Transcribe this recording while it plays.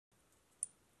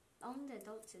Only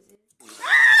adult scissors.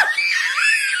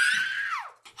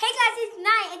 Hey guys, it's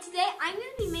Naiah, and today I'm going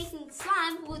to be making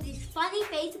slime with these funny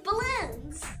face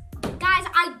balloons. Guys,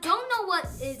 I don't know what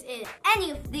is in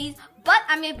any of these, but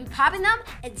I'm going to be popping them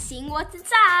and seeing what's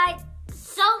inside.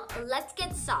 So, let's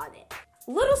get started.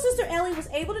 Little sister Ellie was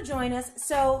able to join us,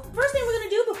 so first thing we're going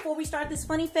to do before we start this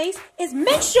funny face is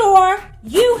make sure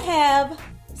you have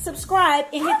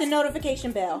subscribed and hit the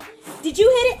notification bell. Did you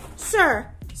hit it?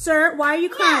 Sir, why are you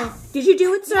crying? No. Did you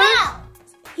do it, sir? No.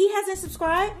 He hasn't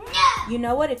subscribed? No. You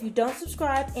know what? If you don't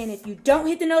subscribe and if you don't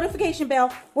hit the notification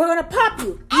bell, we're going to pop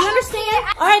you. You understand?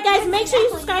 All right, guys, make sure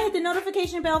you subscribe, hit the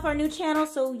notification bell for our new channel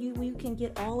so you can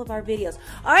get all of our videos.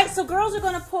 All right, so girls are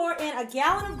going to pour in a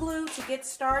gallon of glue to get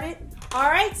started.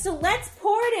 All right, so let's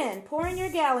pour it in. Pour in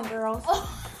your gallon, girls. Oh.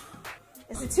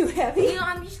 Is it too heavy? You know,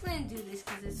 I'm just going to do this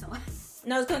because it's so heavy.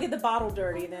 No, it's going to get the bottle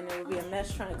dirty. Then it will be a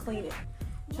mess trying to clean it.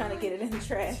 Trying to get it in the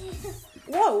trash.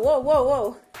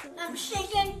 Whoa. I'm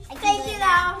shaking. Shake it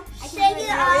off. Shake it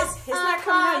off. It's not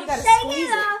coming out. You got to squeeze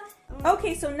it.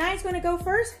 Okay, so Naiah's going to go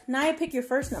first. Naiah, pick your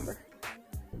first number.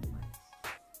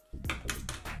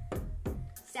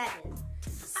 7.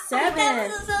 7. That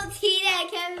was so teeny. I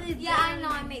can't believe. Yeah, I know.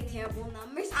 I made terrible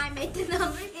numbers. I made the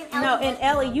numbers. No, and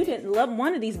Ellie, you didn't love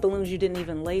one of these balloons. You didn't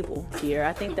even label here.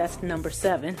 I think that's number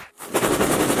 7.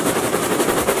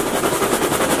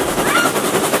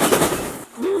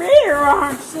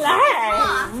 Mirror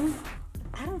slime.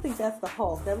 I don't think that's the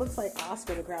Hulk. That looks like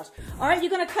Oscar the Grouch. All right, you're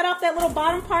gonna cut off that little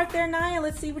bottom part there, Naiah.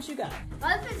 Let's see what you got.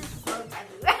 What if it just floats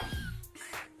everywhere?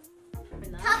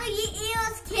 How do you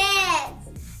eat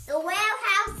kids? The whale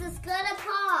house is gonna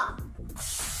pop.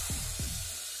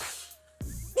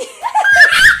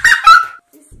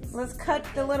 Let's cut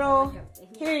the little.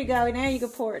 Here you go. Now you can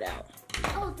pour it out.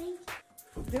 Oh, thank you.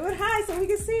 Do it high so we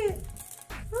can see it.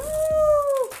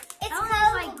 Ooh. It's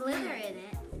like glitter in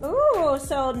it. Ooh,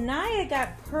 so Naiah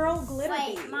got pearl glitter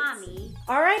beads. Wait, Mommy.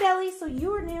 All right, Ellie, so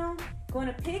you are now going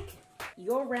to pick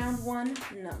your round 1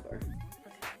 number.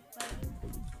 Okay.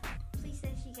 Please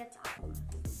say she gets off.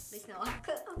 Please no.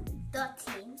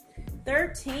 13.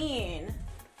 13.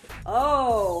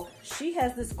 Oh, she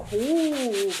has this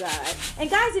cool guy. And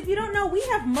guys, if you don't know, we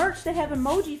have merch that have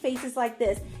emoji faces like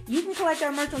this. You can collect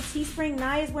our merch on Teespring.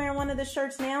 Naiah's wearing one of the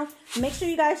shirts now. Make sure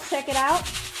you guys check it out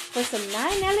for some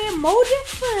Naiah and Elli emoji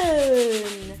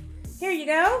fun. Here you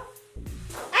go.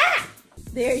 Ah!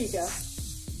 There you go.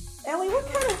 Ellie, what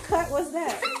kind of cut was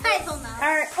that? I don't know. All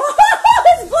right. Oh,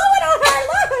 it's blowing on her.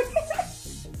 Look.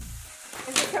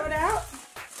 Is it coming out?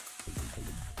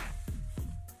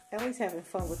 Ellie's having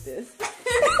fun with this.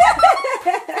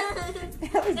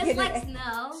 Ellie's it's like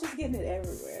snow. She's getting it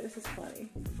everywhere. This is funny.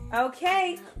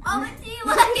 Okay. Oh, what do you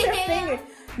want to do? Finger.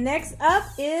 Next up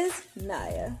is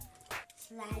Naiah.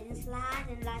 Slide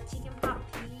and like chicken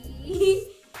poppy.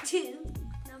 2.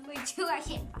 Number 2, I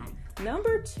can't find.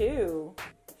 Number 2.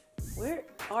 Where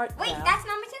are Wait, that's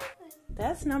number 2?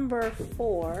 That's number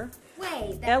 4.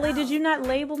 Wait. Ellie, did you not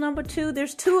label number 2?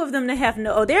 There's 2 of them that have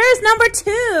no. Oh, there's number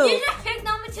 2. You just picked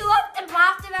number 2 up and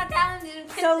popped it back down. And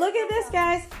so look at this,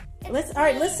 guys. All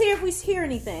right, let's see if we hear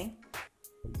anything.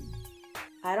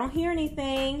 I don't hear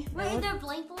anything. Wait, are there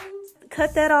blank ones?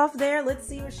 Cut that off there. Let's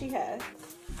see what she has.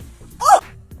 Oh!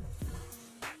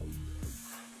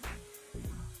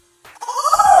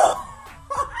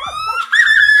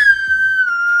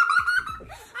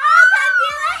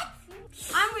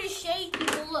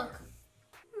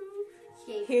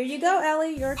 Here you go,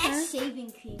 Ellie. Your turn. That's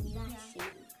shaving cream, not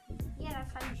shaving. Yeah,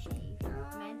 that's how you shave.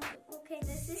 Okay,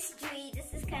 this is 3.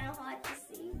 This is kind of hard to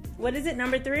see. What is it,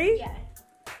 number 3? Yeah.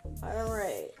 All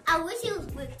right. I wish it was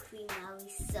whipped cream,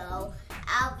 Ellie, so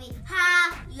I'll be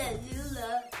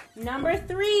hallelujah. Number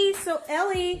 3. So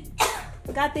Ellie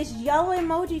got this yellow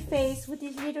emoji face with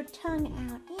his little tongue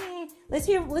out. Let's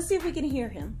see if we can hear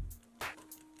him.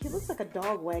 He looks like a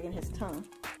dog wagging his tongue.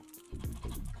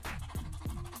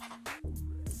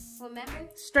 Remember?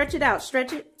 Stretch it out.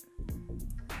 Stretch it.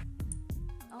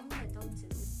 Oh, don't do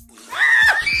this.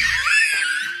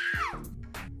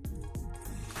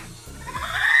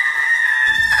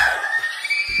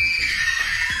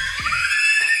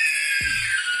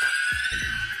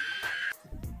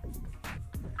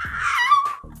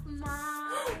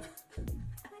 Mom.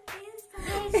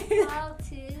 What is that?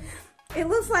 It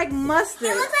looks like mustard.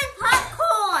 It looks like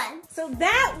popcorn. So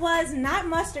that was not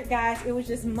mustard, guys. It was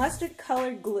just mustard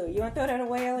colored glue. You want to throw that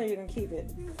away, Ellie, or you going to keep it?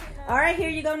 All right, here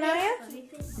you go, Naiah.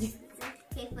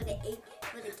 Okay, for the 8.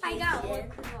 I got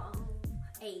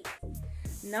 8.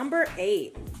 Number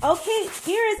 8. Okay,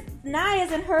 here is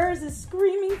Naiah's and hers is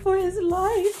screaming for his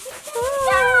life.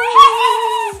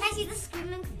 I see the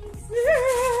screaming face.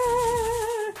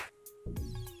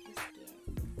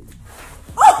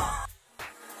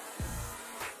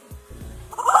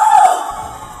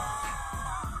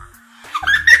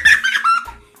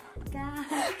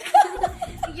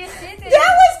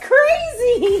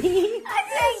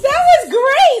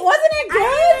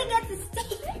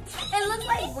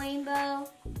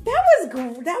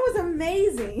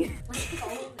 amazing.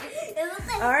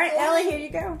 All right, Ellie, here you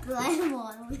go. Black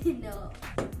one. No,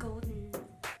 golden.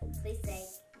 They say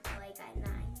like at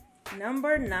 9.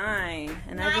 Number 9.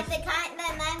 And that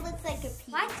 9 looks like a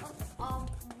P.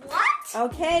 What?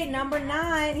 Okay, number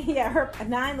 9. Yeah, her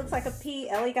 9 looks like a P.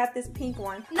 Ellie got this pink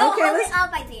one. No, okay, hold it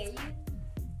up, I dare you.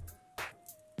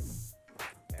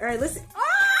 All right, listen.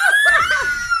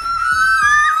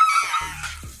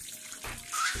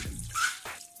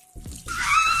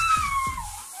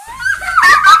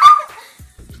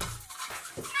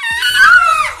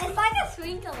 It's like a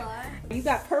sprinkler. You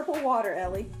got purple water,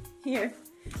 Ellie. Here.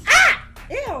 Ah!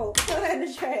 Ew! Throw that in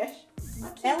the trash.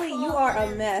 Ellie, you are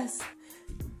a mess.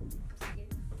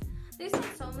 There's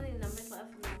like so many numbers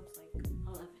left, and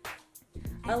I was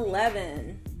like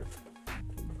 11.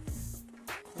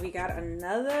 We got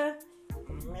another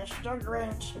Mr.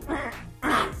 Grinch.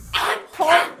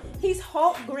 Hulk. He's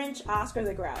Hulk Grinch Oscar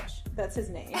the Grouch. That's his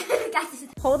name.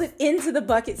 Hold it into the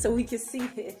bucket so we can see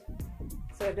it.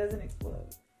 So it doesn't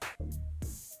explode.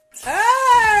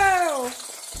 Oh!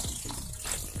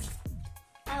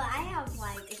 Oh, I have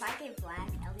like, if I get black,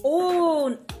 Ellie.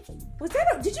 Oh, was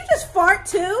that? Did you just fart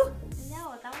too?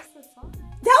 No, that was the slime.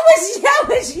 That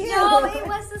was you. No, it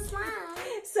was the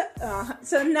slime.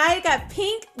 So Naiah got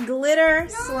pink glitter No,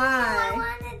 slime. I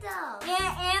wanted those.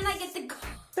 Yeah, and I get the.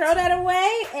 Throw that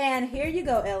away, and here you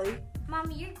go, Ellie.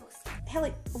 Mommy, you're close.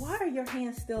 Ellie, why are your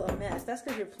hands still a mess? That's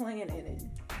because you're playing in it.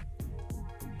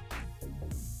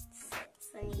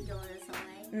 So you throw this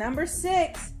away. Number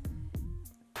 6.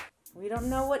 We don't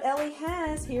know what Ellie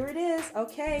has. Here it is.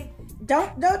 Okay. Don't.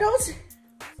 I've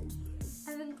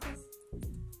been close.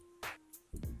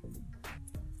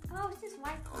 Oh, it's just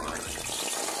white glue.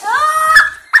 Oh!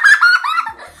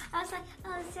 I was like,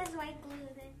 oh, it's just white glue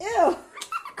then. Ew.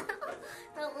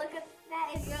 But look at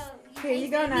that. It's real. Here you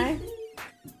go, Naiah.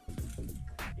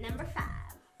 Number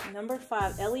 5. Number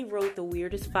 5. Ellie wrote the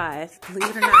weirdest 5. Believe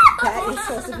it or not, that is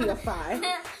supposed to be a 5.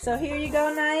 So here you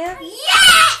go, Naiah.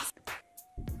 Yes!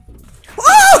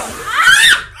 Oh!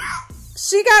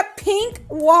 She got pink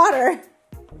water.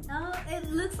 Oh, it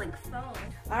looks like foam.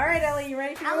 All right, Ellie, you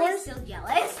ready for Ellie's yours? still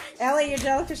jealous. Ellie, you're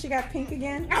jealous because she got pink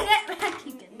again?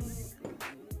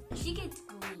 She gets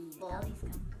green. Ellie's coming.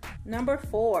 Number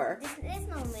 4. There's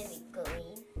no really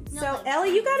green. No, So, like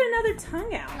Ellie, you got another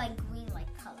tongue out. like green, like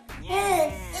color.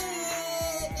 Yeah.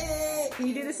 Can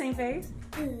you do the same face?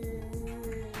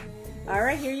 All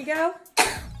right, here you go.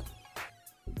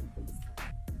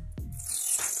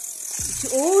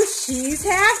 Oh, she's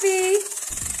happy.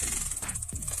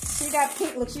 She got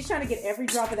pink. Look, she's trying to get every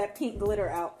drop of that pink glitter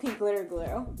out. Pink glitter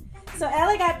glue. So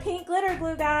Ellie got pink glitter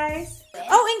glue, guys.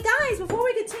 Oh, and guys, before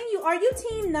we continue, are you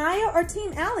Team Naiah or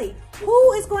Team Elli?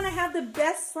 Who is going to have the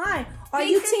best slime? Are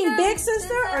you Team Big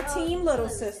Sister or Team Little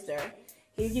Sister?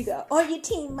 Here you go. Or you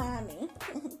Team Mommy?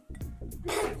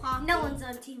 No one's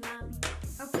on Team Mommy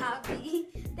or Poppy.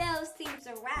 Those teams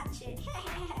are ratchet.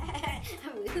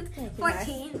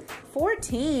 14.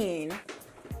 14.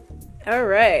 All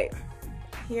right.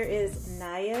 Here is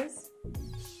Naiah's.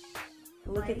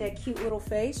 Look at that cute little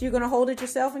face. You're going to hold it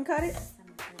yourself and cut it?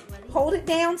 Hold it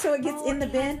down so it gets in the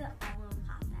bin.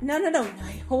 No, Naiah.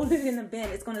 Hold it in the bin.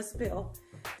 It's going to spill.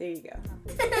 There you go.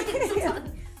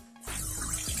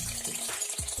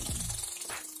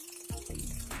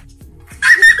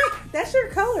 That's your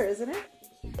color, isn't it?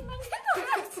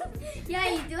 Yeah,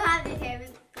 you do have the hair.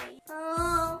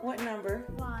 Oh. What number?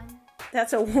 1.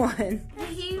 That's a 1.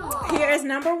 Here is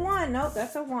number 1. Nope,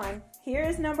 that's a 1. Here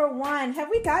is number 1. Have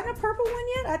we gotten a purple one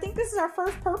yet? I think this is our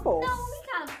first purple. No, we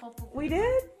got a purple. We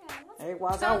did? Yeah, It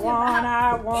was a 1.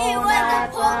 I won. It was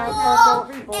a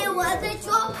purple. It was a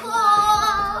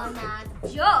chocolate. Not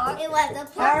joke. It was a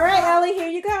purple. All right, Ellie, here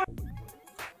you go.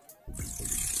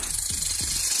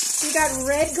 You got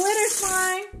red glitter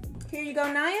slime. Here you go,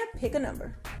 Naiah. Pick a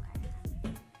number.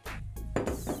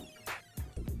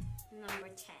 Number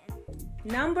 10.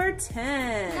 Number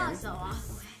 10. Not so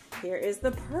awful. Here is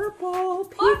the purple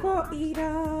people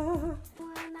eater.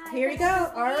 Here you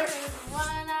go. All right.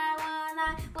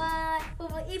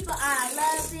 I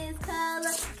love this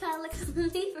color.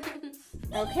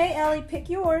 Okay, Ellie, pick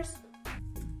yours.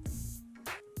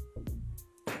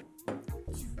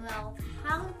 12.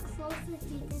 How close did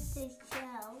you get this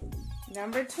shell?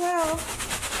 Number 12.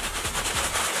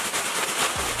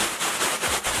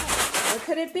 What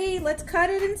could it be? Let's cut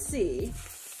it and see.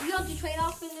 You have to trade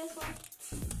off in this one?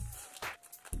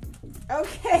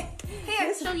 Okay.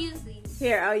 Here, she'll use these.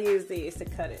 Here, I'll use these to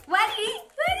cut it. Ready?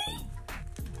 Ready?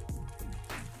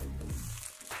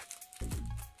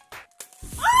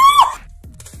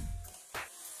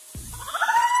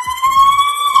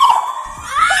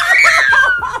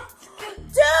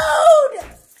 Dude,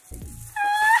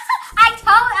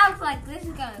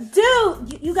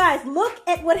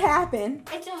 what would happen.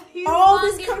 It's a huge. All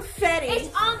this confetti.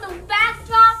 It's on the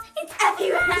backdrop. It's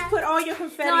everywhere. Just put all your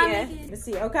confetti in. Let's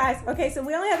see. Oh, guys. Okay, so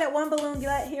we only have that one balloon.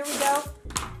 Here we go.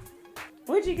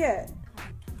 What'd you get?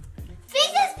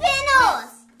 Finger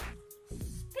spinners.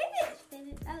 Finger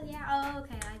spinners. Oh yeah. Oh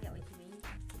okay. I get what you mean.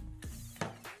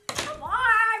 Come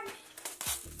on.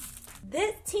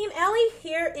 This Team Elli,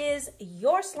 here is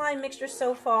your slime mixture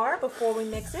so far before we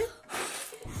mix it.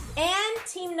 And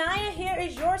Team Naiah, here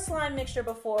is your slime mixture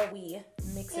before we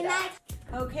mix it up.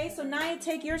 Okay, so Naiah,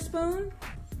 take your spoon.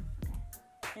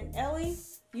 And Elli,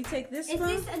 you take this spoon.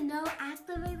 Is this a no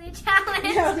activator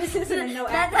challenge? No, this isn't a no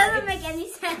activator. That doesn't make any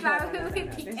sense.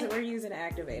 No. We're using an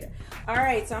activator. All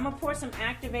right, so I'm going to pour some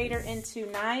activator into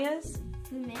Naiah's.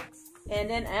 Mix. And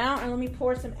then out, and let me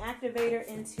pour some activator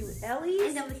into Elli's.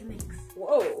 And then we can mix.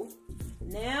 Whoa.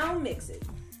 Now mix it.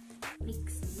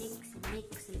 Mix,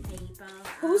 and paper.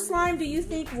 Whose slime do you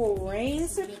think will reign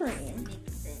supreme?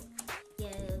 Mix it. Yeah,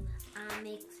 I'm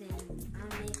mixing.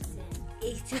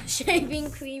 It's a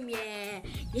shaving cream, yeah.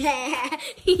 Yeah.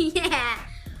 Yeah.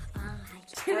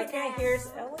 Okay, here's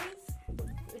Elli's.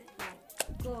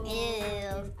 Ew.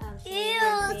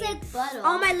 It's like butter.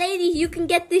 Oh, my ladies, you can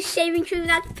get this shaving cream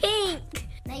that's pink.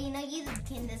 Now, you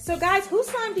can this. So, guys, whose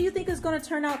slime do you think is going to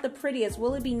turn out the prettiest?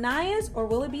 Will it be Naiah's or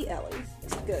will it be Elli's?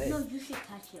 It's good. No, you should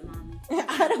touch it, Mommy.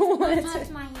 I don't want to touch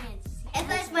my hands.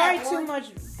 It's like too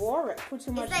much borax. Put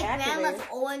too much activator. It's like Grandma's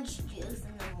orange juice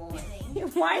in the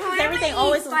morning. Why is everything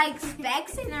always like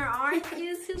specks in her orange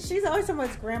juice? She's always talking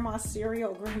about grandma's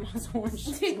cereal, grandma's orange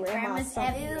juice, grandma's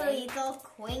something. It's all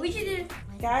quaint. We should do.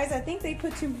 Guys, I think they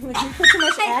put too much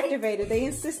activator. They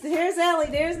insisted. Here's Elli.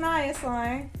 There's Naiah's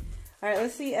slime. All right,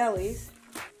 let's see Elli's.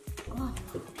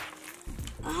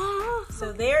 Oh.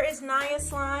 So there is Naiah's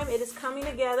slime. It is coming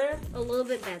together. A little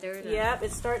bit better. Yep,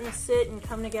 it's starting to sit and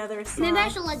come together as slime. And then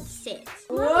actually sit.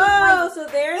 Whoa, so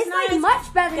there's it's Naiah's. like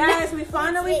much better. Guys, we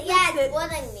finally fixed it. It's more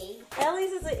than me.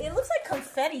 Elli's it looks like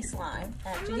confetti slime,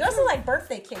 actually. You also like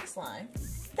birthday cake slime.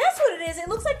 That's what it is. It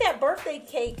looks like that birthday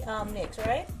cake mix,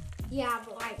 right? Yeah,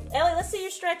 but like... Elli, let's see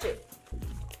you stretch it.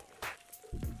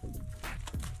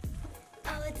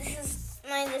 Oh,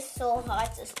 mine is so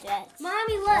hard to stretch.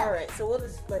 Mommy, look. All right, so we'll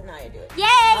just let Naiah do it.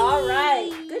 Yay! All right.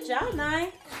 Good job,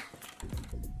 Naiah.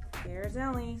 There's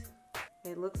Elli's.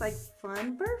 It looks like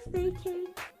fun birthday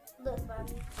cake. Look,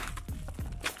 Mommy.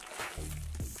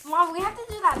 Mom, we have to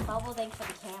do that bubble thing for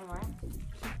the camera.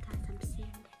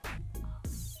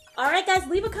 All right, guys,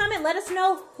 leave a comment. Let us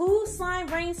know whose slime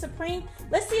reigns supreme.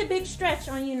 Let's see a big stretch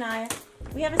on you, Naiah.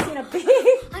 We haven't seen a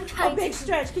big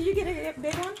stretch. Can you get a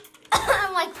big one?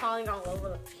 I'm like falling all over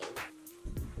the place.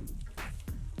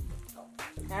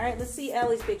 All right, let's see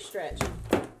Elli's big stretch.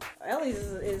 Elli's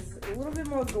is a little bit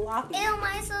more gloppy. Ew,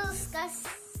 mine's so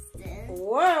disgusting.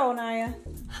 Whoa, Naiah.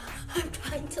 I'm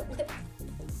trying to live.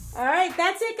 All right,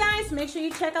 that's it, guys. Make sure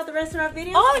you check out the rest of our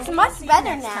videos. Oh, it's much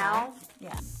better now.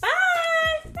 Yeah. Bye.